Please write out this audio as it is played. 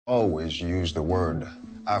Always use the word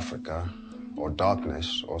Africa or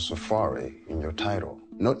darkness or safari in your title.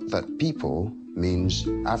 Note that people means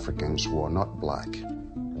Africans who are not black.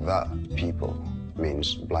 The people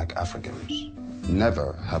means black Africans.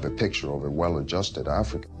 Never have a picture of a well-adjusted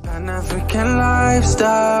African. An African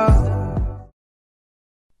lifestyle.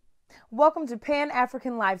 Welcome to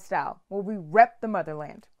Pan-African Lifestyle, where we rep the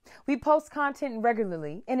motherland. We post content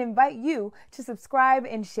regularly and invite you to subscribe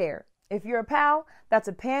and share. If you're a pal, that's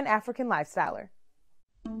a Pan-African Lifestyler.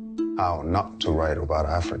 How Not to Write About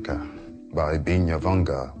Africa by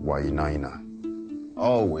Binyavanga Wainaina.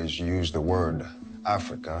 Always use the word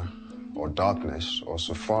Africa or darkness or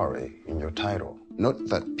safari in your title. Note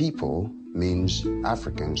that people means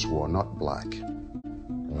Africans who are not black.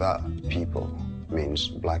 The people means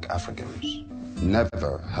black Africans.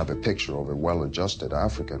 Never have a picture of a well-adjusted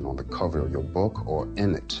African on the cover of your book or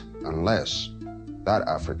in it, unless that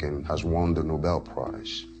African has won the Nobel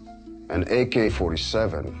Prize. An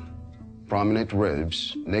AK-47, prominent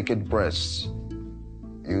ribs, naked breasts.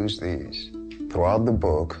 Use these. Throughout the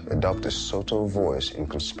book, adopt a subtle voice in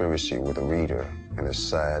conspiracy with the reader and a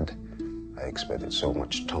sad, I expected so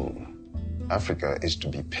much tone. Africa is to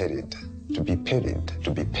be pitied, to be pitied,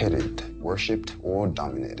 to be pitied, worshipped or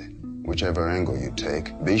dominated. Whichever angle you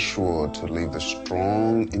take, be sure to leave the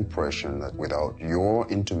strong impression that without your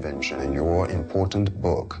intervention in your important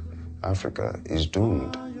book, Africa is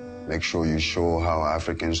doomed. Make sure you show how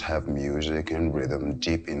Africans have music and rhythm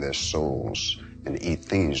deep in their souls and eat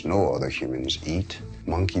things no other humans eat.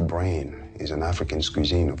 Monkey brain is an African's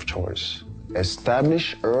cuisine of choice.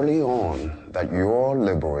 Establish early on that your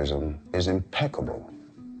liberalism is impeccable.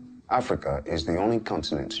 Africa is the only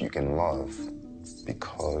continent you can love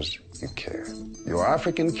because you care. Your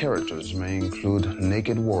African characters may include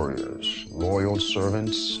naked warriors, loyal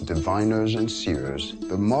servants, diviners, and seers.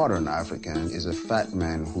 The modern African is a fat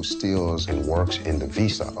man who steals and works in the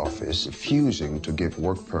visa office, refusing to give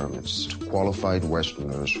work permits to qualified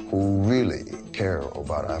Westerners who really care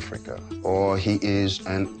about Africa. Or he is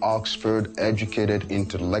an Oxford-educated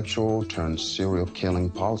intellectual turned serial-killing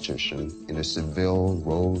politician in a Seville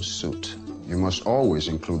rose suit. You must always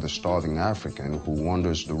include the starving African who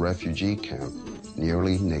wanders the refugee camp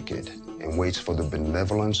nearly naked and waits for the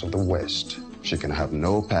benevolence of the West. She can have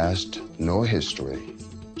no past, no history.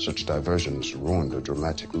 Such diversions ruin the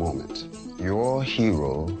dramatic moment. Your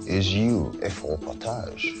hero is you, a faux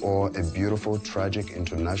partage, or a beautiful, tragic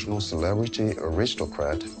international celebrity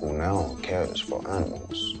aristocrat who now cares for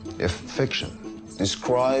animals. If fiction,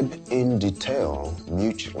 describe in detail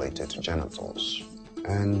mutilated genitals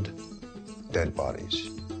and dead bodies.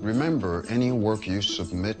 Remember, any work you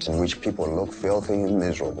submit in which people look filthy and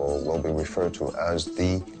miserable will be referred to as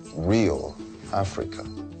the real Africa.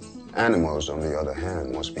 Animals, on the other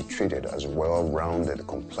hand, must be treated as well-rounded,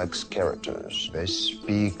 complex characters. They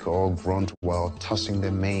speak or grunt while tossing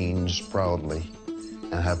their manes proudly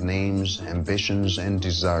and have names, ambitions, and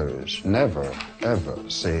desires. Never, ever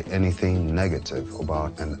say anything negative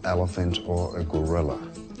about an elephant or a gorilla.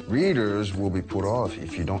 Readers will be put off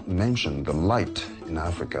if you don't mention the light in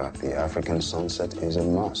Africa. The African sunset is a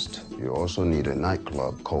must. You also need a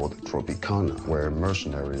nightclub called Tropicana, where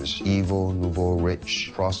mercenaries, evil, nouveau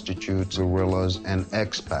rich, prostitutes, gorillas, and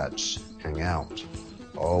expats hang out.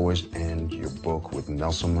 Always end your book with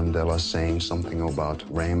Nelson Mandela saying something about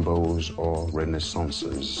rainbows or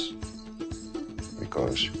renaissances,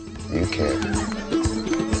 because you care.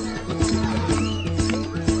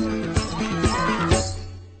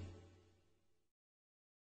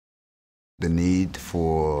 The need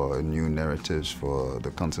for new narratives for the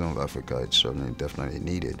continent of Africa, it's certainly definitely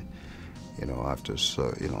needed. You know, after,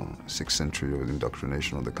 6th century of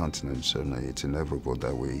indoctrination of the continent, certainly it's inevitable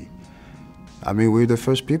that we're the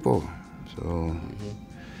first people. So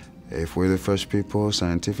if we're the first people,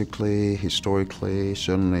 scientifically, historically,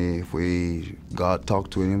 certainly if we talk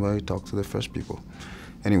to anybody, talk to the first people.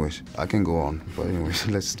 Anyways, I can go on, but anyways,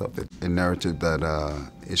 let's stop it. A narrative that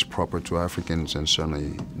is proper to Africans and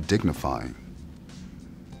certainly dignifying.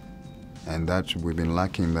 And that we've been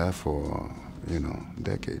lacking that for,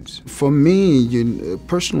 decades. For me,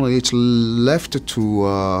 personally, it's left to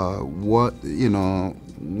what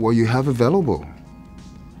you have available.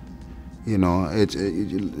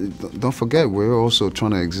 Don't forget, we're also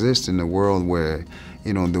trying to exist in a world where,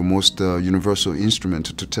 the most universal instrument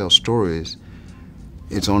to tell stories,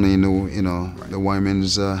 it's only in the white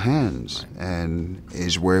man's hands, and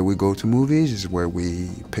is where we go to movies, is where we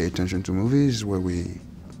pay attention to movies, is where we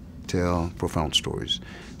tell profound stories.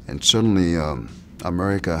 And certainly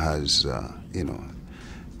America has,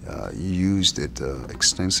 used it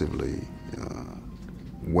extensively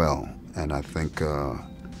well, and I think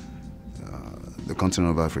The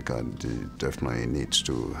continent of Africa definitely needs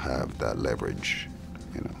to have that leverage.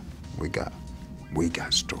 You know, we got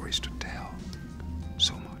stories to tell,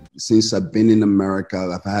 so much. Since I've been in America,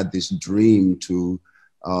 I've had this dream to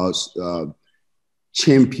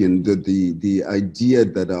champion the idea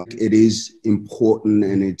that it is important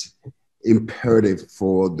and it's imperative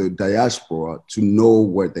for the diaspora to know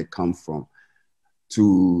where they come from,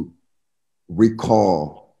 to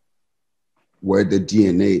recall where the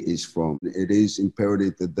DNA is from. It is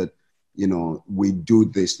imperative that you know, we do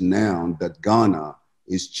this now, that Ghana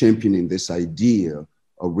is championing this idea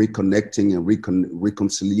of reconnecting and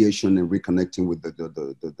reconciliation and reconnecting with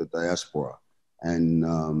the diaspora. And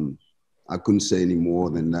I couldn't say any more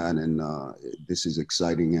than that. And this is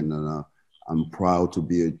exciting, and I'm proud to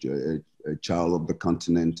be a child of the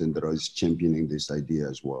continent and that is championing this idea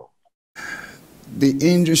as well. The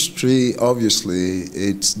industry, obviously,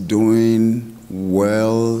 it's doing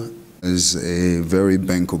well. It's a very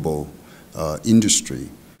bankable industry.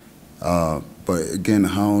 But again,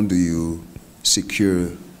 how do you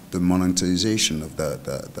secure the monetization of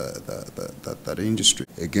that industry?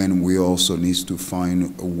 Again, we also need to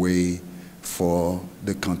find a way for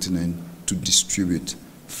the continent to distribute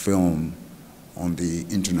film on the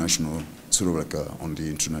international, on the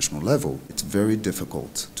international level. It's very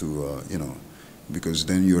difficult to, you know, because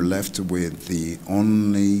then you're left with the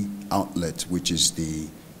only outlet, which is the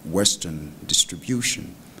Western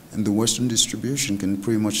distribution. And the Western distribution can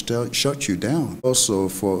pretty much shut you down. Also,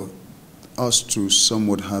 for us to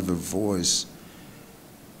somewhat have a voice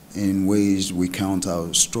in ways we count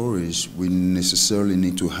our stories, we necessarily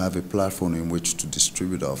need to have a platform in which to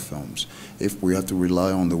distribute our films. If we have to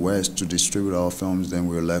rely on the West to distribute our films, then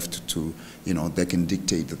we're left to, you know, they can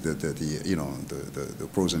dictate the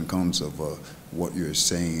pros and cons of what you're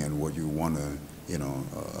saying and what you want to,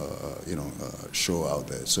 show out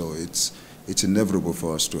there. So it's inevitable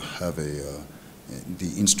for us to have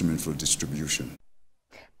the instrument for distribution.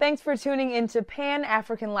 Thanks for tuning into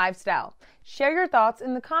Pan-African Lifestyle. Share your thoughts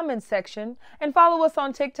in the comments section and follow us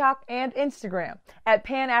on TikTok and Instagram at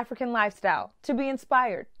Pan-African Lifestyle to be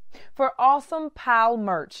inspired. For awesome PAL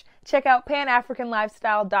merch, check out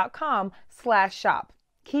panafricanlifestyle.com/shop.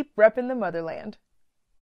 Keep repping the motherland.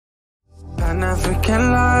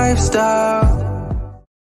 Pan-African Lifestyle.